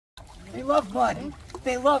They love mud.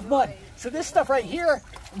 They love mud. So this stuff right here,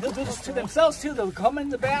 they'll do this to themselves too. They'll come in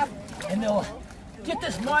the bath and they'll get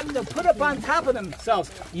this mud and they'll put it up on top of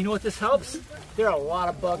themselves. You know what this helps? There are a lot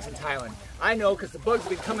of bugs in Thailand. I know because the bugs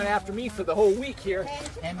have been coming after me for the whole week here.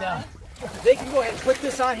 And they can go ahead and put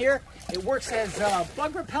this on here. It works as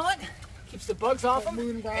bug repellent, keeps the bugs off them,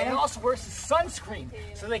 and it also works as sunscreen.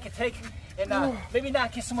 So they can take and maybe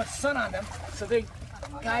not get so much sun on them. So they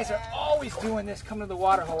guys are always doing this, coming to the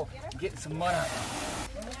water hole, getting some mud on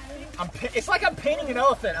them. It's like I'm painting an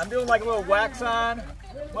elephant. I'm doing like a little wax on,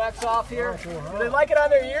 wax off here. Do they like it on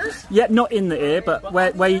their ears? Yeah, not in the ear, but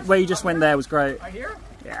where you just went there was great. Right here?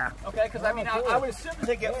 Yeah. Okay, because I mean, I would assume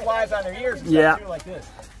they get flies on their ears and yeah. stuff too, like this.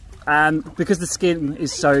 And because the skin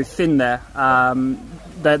is so thin there,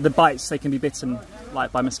 the bites, they can be bitten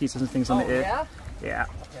like by mosquitoes and things on the ear. Yeah? Yeah.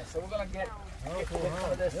 Okay, so we're going to get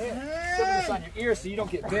some of this, some of this on your ear so you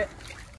don't get bit.